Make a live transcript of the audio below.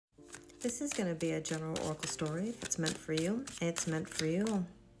This is going to be a general oracle story. If it's meant for you, it's meant for you.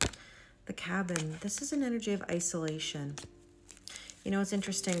 The cabin. This is an energy of isolation. You know, it's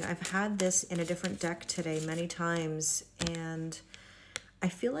interesting. I've had this in a different deck today many times, and I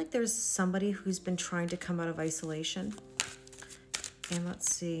feel like there's somebody who's been trying to come out of isolation. And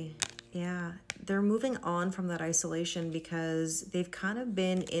let's see. Yeah, they're moving on from that isolation because they've kind of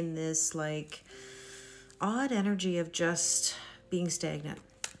been in this like odd energy of just being stagnant,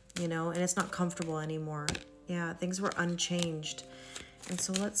 you know, and it's not comfortable anymore. Yeah, things were unchanged. And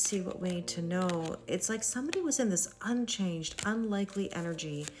so let's see what we need to know. It's like somebody was in this unchanged, unlikely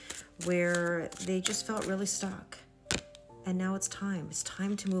energy where they just felt really stuck. And now it's time. It's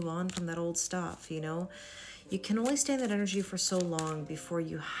time to move on from that old stuff, you know? You can only stay in that energy for so long before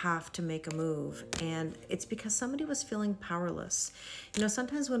you have to make a move. And it's because somebody was feeling powerless. You know,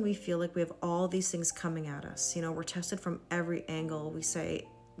 sometimes when we feel like we have all these things coming at us, you know, we're tested from every angle, we say,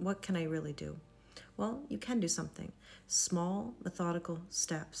 what can I really do? Well, you can do something. Small, methodical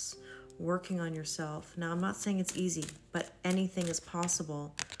steps, working on yourself. Now, I'm not saying it's easy, but anything is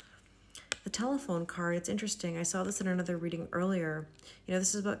possible. The telephone card, it's interesting. I saw this in another reading earlier. You know,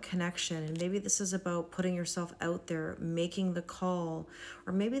 this is about connection, and maybe this is about putting yourself out there, making the call,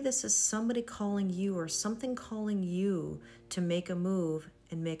 or maybe this is somebody calling you or something calling you to make a move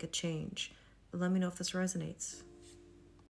and make a change. Let me know if this resonates.